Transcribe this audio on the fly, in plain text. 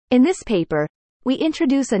In this paper, we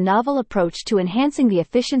introduce a novel approach to enhancing the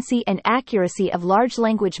efficiency and accuracy of large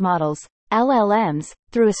language models, LLMs,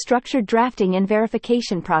 through a structured drafting and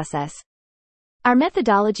verification process. Our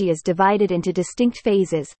methodology is divided into distinct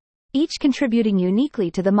phases, each contributing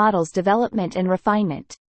uniquely to the model's development and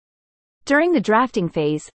refinement. During the drafting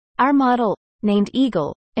phase, our model, named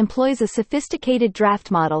Eagle, employs a sophisticated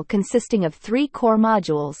draft model consisting of 3 core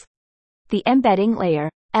modules: the embedding layer,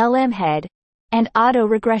 LM head, and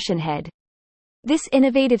auto-regression head. This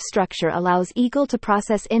innovative structure allows Eagle to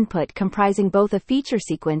process input comprising both a feature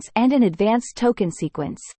sequence and an advanced token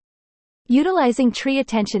sequence. Utilizing tree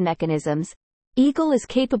attention mechanisms, Eagle is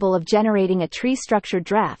capable of generating a tree-structured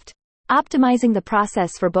draft, optimizing the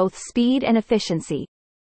process for both speed and efficiency.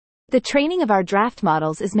 The training of our draft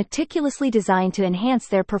models is meticulously designed to enhance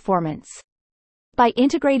their performance. By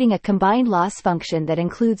integrating a combined loss function that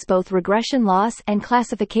includes both regression loss and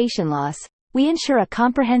classification loss, we ensure a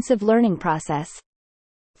comprehensive learning process.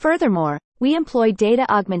 Furthermore, we employ data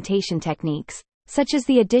augmentation techniques, such as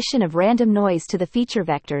the addition of random noise to the feature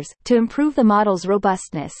vectors, to improve the model's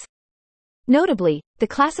robustness. Notably, the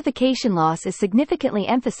classification loss is significantly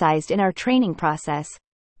emphasized in our training process,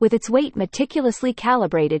 with its weight meticulously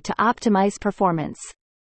calibrated to optimize performance.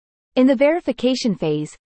 In the verification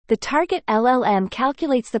phase, the target LLM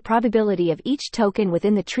calculates the probability of each token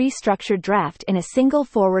within the tree-structured draft in a single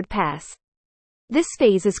forward pass. This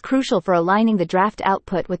phase is crucial for aligning the draft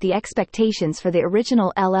output with the expectations for the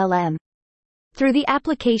original LLM. Through the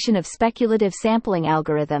application of speculative sampling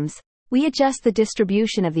algorithms, we adjust the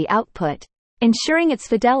distribution of the output, ensuring its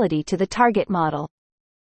fidelity to the target model.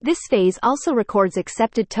 This phase also records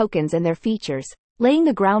accepted tokens and their features, laying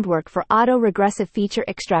the groundwork for auto-regressive feature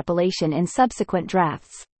extrapolation in subsequent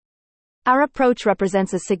drafts. Our approach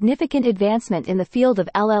represents a significant advancement in the field of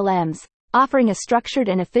LLMs, offering a structured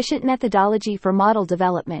and efficient methodology for model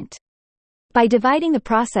development. By dividing the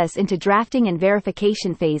process into drafting and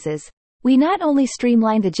verification phases, we not only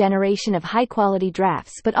streamline the generation of high-quality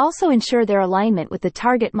drafts but also ensure their alignment with the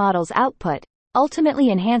target model's output,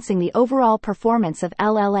 ultimately enhancing the overall performance of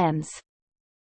LLMs.